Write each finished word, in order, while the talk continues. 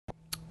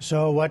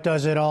So what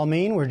does it all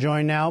mean? We're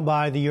joined now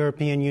by the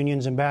European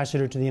Union's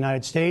ambassador to the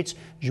United States,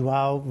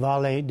 Joao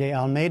Vale de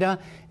Almeida,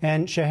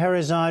 and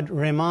Scheherazade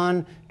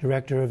Rehman,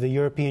 director of the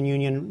European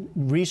Union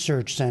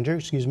Research Center,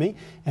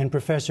 and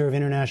professor of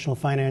international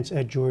finance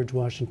at George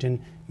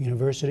Washington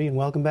University. And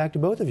welcome back to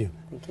both of you.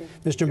 Thank you.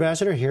 Mr.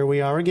 Ambassador, here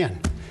we are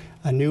again.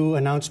 A new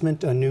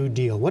announcement, a new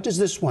deal. What does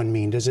this one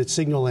mean? Does it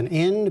signal an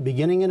end, a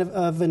beginning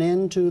of an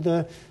end to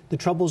the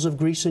troubles of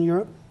Greece and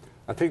Europe?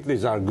 I think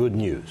these are good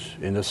news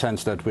in the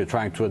sense that we're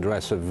trying to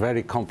address a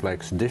very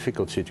complex,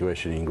 difficult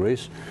situation in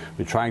Greece.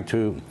 We're trying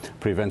to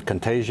prevent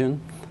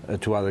contagion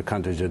to other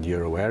countries in the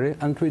euro area,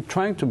 and we're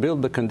trying to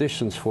build the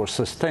conditions for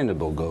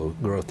sustainable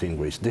growth in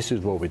Greece. This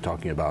is what we're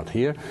talking about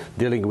here,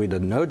 dealing with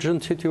an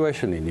urgent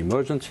situation, an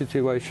emergent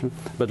situation,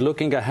 but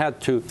looking ahead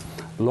to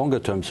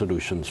longer-term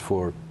solutions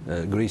for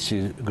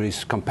Greece's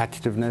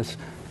competitiveness,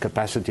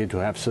 capacity to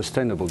have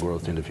sustainable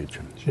growth in the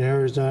future.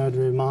 Scheherazade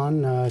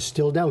Rehman,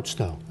 still doubts,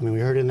 though. I mean, we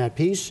heard in that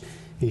piece,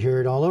 you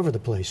hear it all over the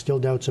place, still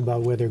doubts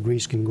about whether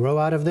Greece can grow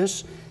out of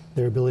this,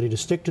 their ability to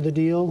stick to the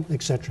deal,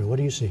 etc. What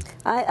do you see?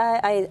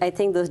 I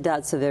think those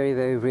doubts are very,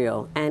 very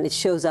real. And it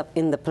shows up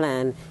in the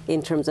plan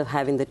in terms of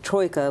having the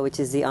Troika, which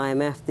is the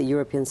IMF, the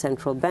European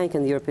Central Bank,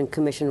 and the European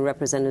Commission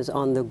representatives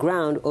on the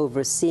ground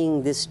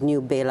overseeing this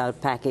new bailout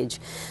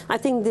package. I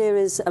think there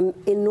is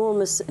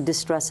enormous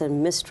distrust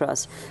and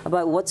mistrust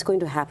about what's going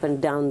to happen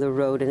down the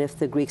road and if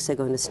the Greeks are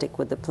going to stick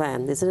with the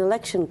plan. There's an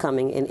election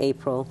coming in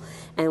April,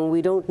 and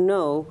we don't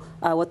know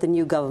what the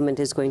new government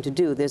is going to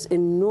do. There's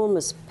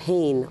enormous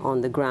pain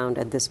on the ground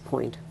at this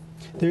point.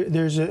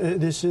 There's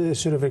this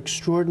sort of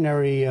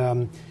extraordinary,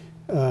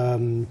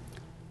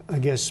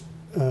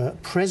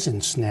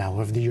 presence now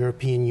of the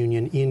European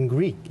Union in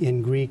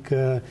Greek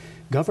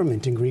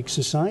government, in Greek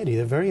society.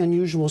 A very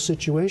unusual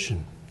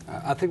situation.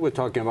 I think we're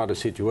talking about a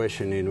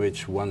situation in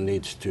which one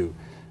needs to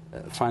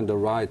find the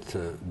right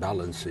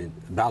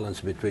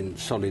balance between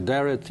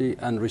solidarity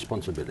and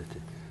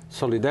responsibility.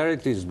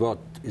 Solidarity is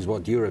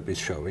what Europe is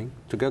showing,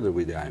 together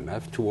with the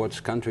IMF, towards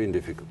country in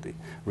difficulty.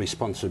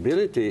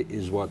 Responsibility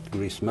is what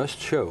Greece must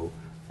show,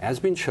 has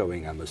been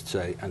showing, I must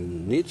say,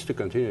 and needs to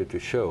continue to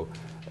show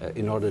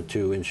in order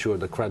to ensure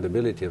the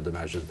credibility of the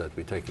measures that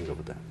we're taking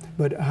over there.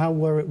 But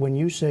when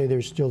you say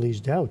there's still these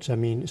doubts, I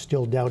mean,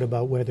 still doubt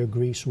about whether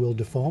Greece will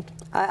default?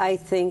 I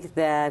think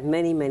that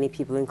many, many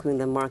people, including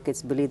the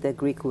markets, believe that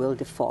Greece will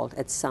default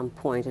at some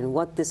point. And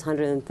what this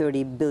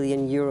 130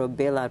 billion euro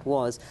bailout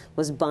was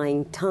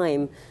buying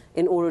time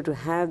in order to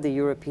have the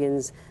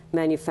Europeans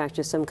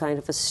manufacture some kind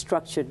of a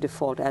structured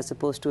default as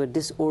opposed to a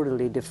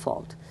disorderly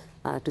default.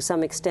 To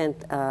some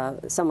extent,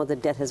 some of the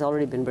debt has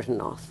already been written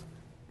off,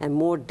 and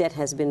more debt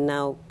has been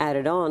now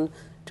added on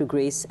to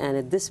Greece. And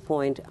at this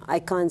point, I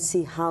can't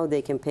see how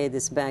they can pay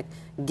this back,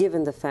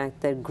 given the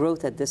fact that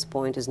growth at this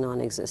point is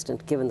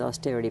non-existent, given the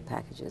austerity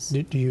packages.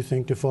 Do you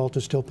think default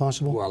is still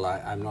possible? Well,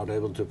 I'm not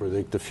able to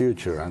predict the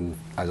future, and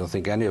I don't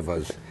think any of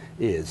us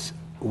is.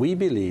 We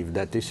believe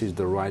that this is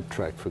the right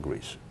track for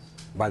Greece.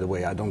 By the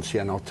way, I don't see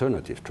an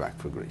alternative track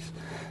for Greece.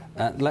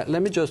 Let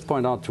me just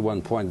point out to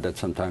one point that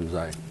sometimes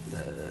I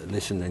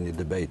listen in the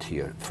debate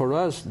here. For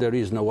us, there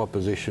is no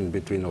opposition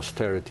between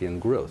austerity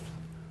and growth.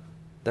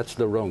 That's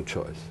the wrong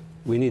choice.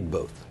 We need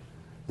both.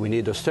 We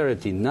need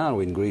austerity now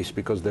in Greece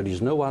because there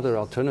is no other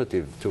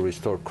alternative to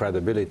restore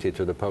credibility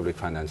to the public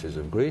finances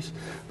of Greece,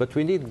 but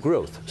we need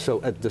growth.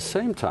 So at the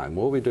same time,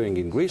 what we're doing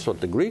in Greece, what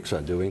the Greeks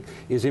are doing,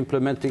 is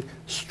implementing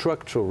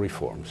structural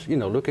reforms. You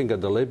know, looking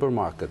at the labor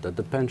market, at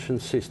the pension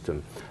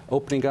system,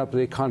 opening up the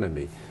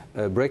economy,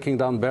 breaking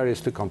down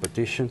barriers to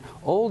competition.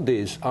 All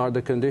these are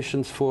the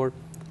conditions for,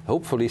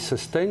 hopefully,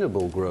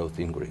 sustainable growth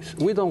in Greece.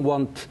 We don't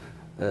want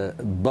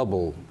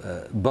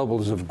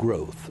bubbles of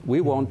growth.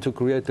 We want to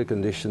create the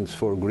conditions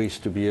for Greece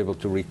to be able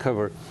to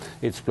recover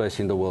its place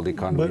in the world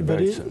economy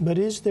very soon. But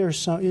is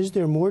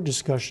there more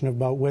discussion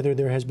about whether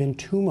there has been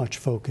too much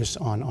focus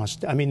on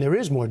austerity? I mean, there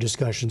is more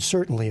discussion,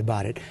 certainly,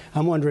 about it.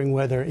 I'm wondering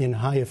whether in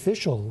high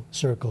official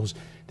circles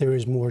there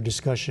is more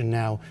discussion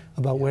now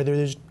about whether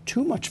there's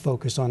too much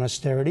focus on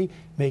austerity,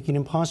 making it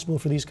impossible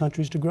for these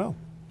countries to grow.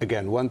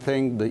 Again, one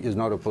thing is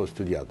not opposed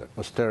to the other.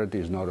 Austerity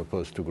is not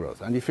opposed to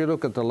growth. And if you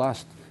look at the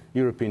last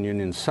European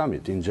Union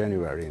summit in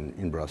January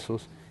in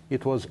Brussels,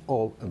 it was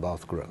all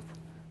about growth.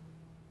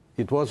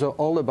 It was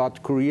all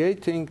about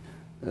creating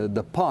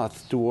the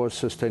path towards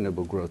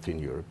sustainable growth in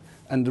Europe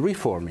and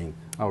reforming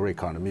our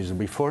economies,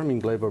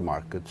 reforming labor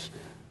markets,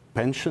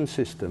 pension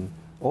system.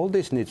 All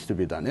this needs to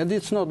be done. And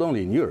it's not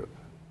only in Europe.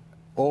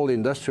 All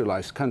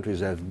industrialized countries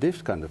have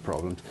this kind of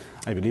problems,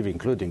 I believe,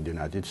 including the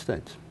United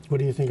States. What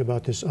do you think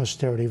about this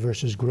austerity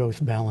versus growth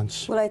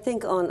balance? Well, I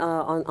think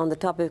on the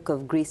topic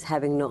of Greece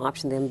having no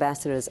option, the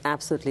ambassador is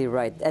absolutely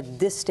right. At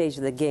this stage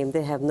of the game,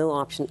 they have no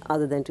option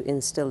other than to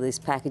instill these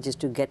packages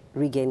to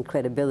regain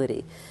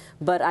credibility.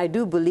 But I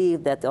do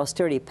believe that the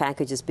austerity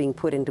package is being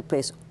put into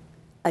place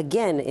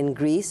again in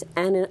Greece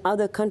and in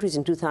other countries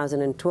in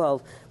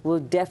 2012 will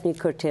definitely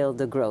curtail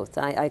the growth.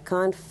 I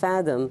can't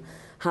fathom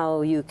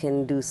how you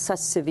can do such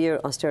severe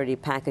austerity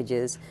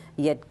packages,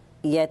 yet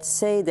yet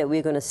say that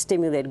we're going to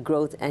stimulate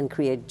growth and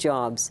create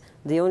jobs.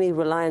 The only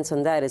reliance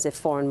on that is if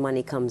foreign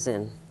money comes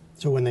in.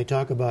 So when they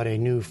talk about a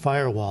new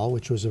firewall,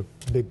 which was a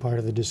big part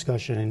of the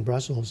discussion in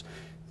Brussels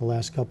the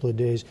last couple of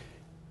days,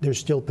 there's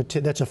still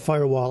that's a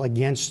firewall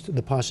against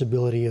the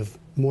possibility of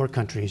more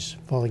countries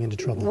falling into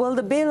trouble. Well,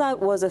 the bailout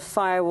was a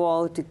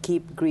firewall to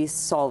keep Greece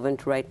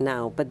solvent right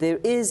now. But there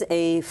is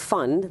a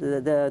fund,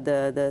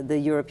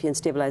 the European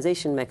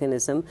Stabilization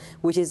Mechanism,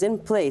 which is in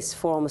place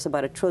for almost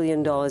about $1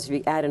 trillion if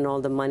you add in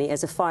all the money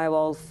as a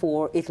firewall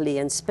for Italy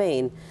and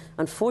Spain.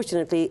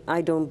 Unfortunately,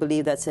 I don't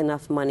believe that's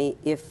enough money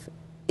if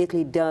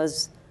Italy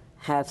does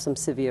have some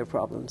severe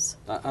problems.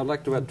 I'd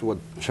like to add to what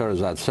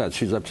Scheherazade said.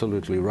 She's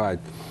absolutely right.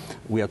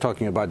 We are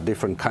talking about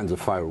different kinds of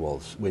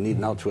firewalls. We need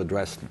now to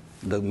address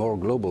the more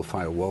global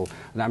firewall,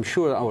 and I'm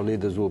sure our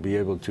leaders will be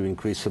able to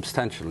increase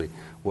substantially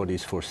what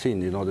is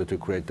foreseen in order to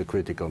create the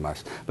critical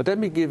mass. But let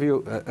me give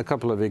you a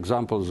couple of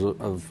examples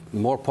of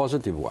more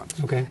positive ones.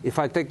 Okay. If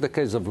I take the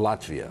case of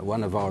Latvia,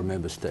 one of our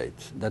member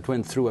states, that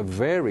went through a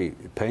very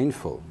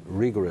painful,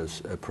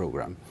 rigorous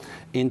program.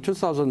 In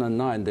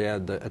 2009, they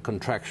had a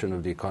contraction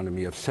of the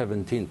economy of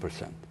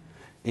 17%.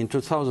 In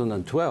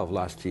 2012,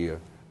 last year,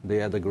 they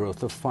had a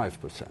growth of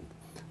 5%.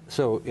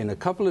 So in a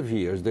couple of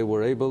years, they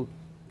were able,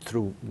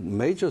 through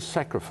major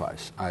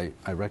sacrifice, I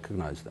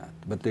recognize that,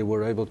 but they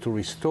were able to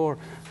restore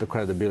the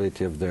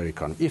credibility of their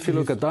economy. If you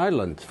look at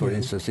Ireland, for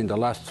instance, in the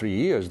last 3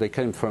 years, they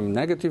came from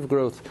negative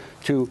growth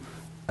to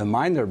a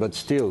minor but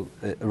still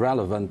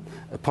relevant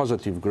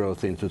positive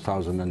growth in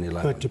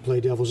 2011. But to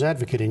play devil's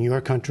advocate, in your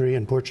country,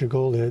 in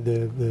Portugal,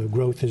 the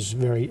growth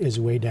is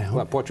way down.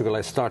 Well, Portugal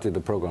has started the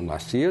program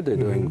last year. They're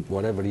doing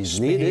whatever is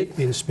needed.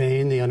 In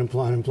Spain, the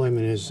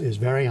unemployment is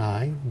very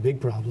high, big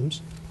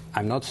problems.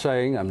 I'm not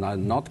saying,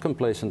 I'm not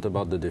complacent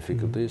about the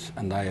difficulties,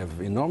 and I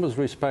have enormous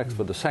respect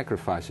for the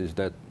sacrifices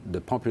that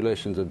the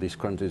populations of these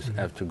countries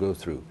have to go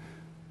through.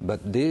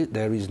 But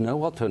there is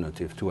no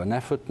alternative to an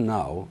effort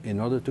now in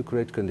order to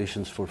create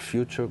conditions for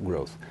future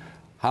growth.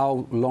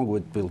 How long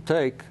it will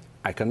take,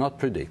 I cannot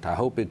predict. I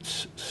hope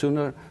it's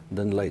sooner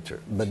than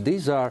later. But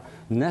these are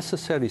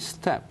necessary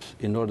steps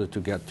in order to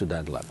get to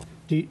that level.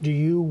 Do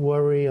you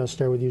worry, I'll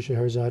start with you,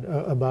 Scheherazade,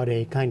 about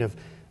a kind of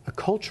a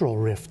cultural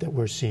rift that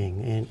we're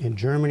seeing in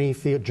Germany,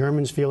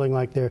 Germans feeling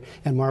like they're,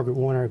 and Margaret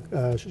Warner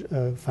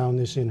found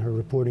this in her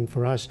reporting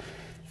for us,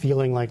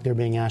 feeling like they're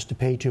being asked to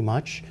pay too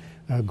much.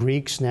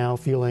 Greeks now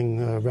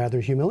feeling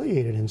rather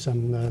humiliated in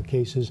some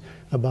cases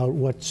about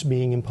what's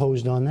being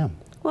imposed on them.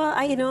 Well,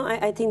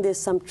 I think there's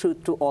some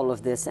truth to all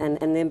of this, and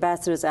the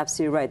ambassador is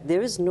absolutely right.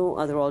 There is no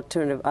other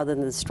alternative other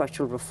than the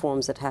structural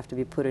reforms that have to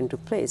be put into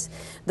place.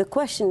 The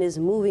question is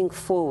moving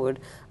forward,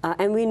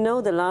 and we know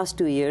the last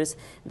 2 years,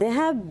 there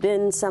have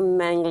been some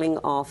mangling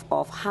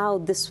of how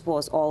this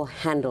was all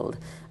handled.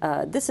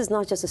 This is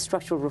not just a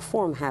structural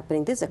reform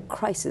happening, there's a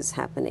crisis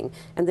happening,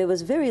 and there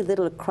was very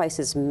little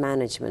crisis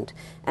management.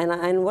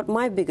 And what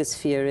my biggest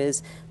fear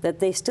is that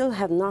they still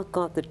have not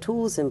got the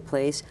tools in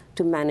place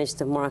to manage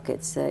the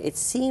markets. It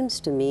seems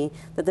to me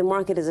that the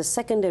market is a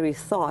secondary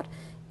thought,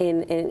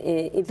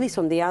 at least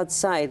from the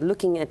outside,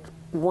 looking at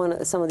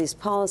some of these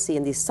policy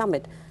and these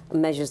summit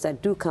measures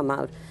that do come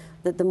out,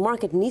 that the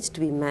market needs to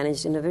be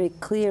managed in a very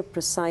clear,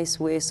 precise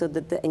way so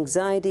that the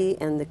anxiety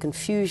and the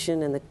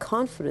confusion and the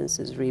confidence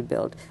is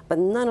rebuilt. But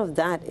none of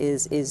that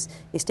is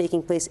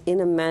taking place in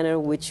a manner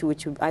which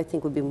I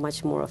think would be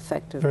much more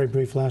effective. Very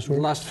brief last word.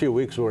 The last few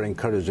weeks were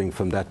encouraging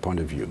from that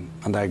point of view.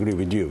 And I agree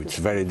with you. It's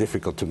very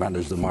difficult to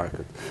manage the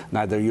market.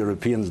 Neither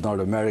Europeans nor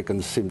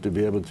Americans seem to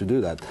be able to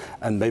do that.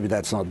 And maybe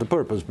that's not the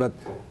purpose. But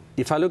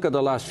if I look at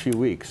the last few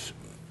weeks,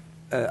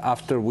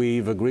 after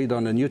we've agreed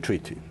on a new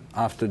treaty,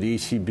 after the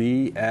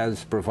ECB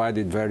has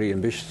provided very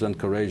ambitious and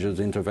courageous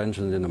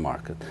interventions in the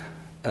market,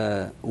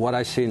 what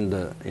I see in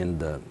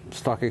the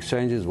stock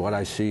exchanges, what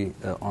I see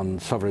on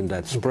sovereign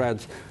debt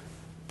spreads,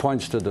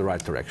 points to the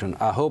right direction.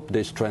 I hope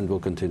this trend will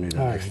continue in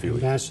the next few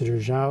weeks. Ambassador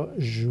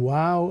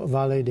Joao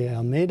Vale de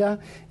Almeida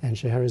and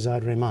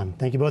Scheherazade Rehman.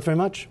 Thank you both very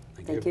much.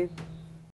 Thank you.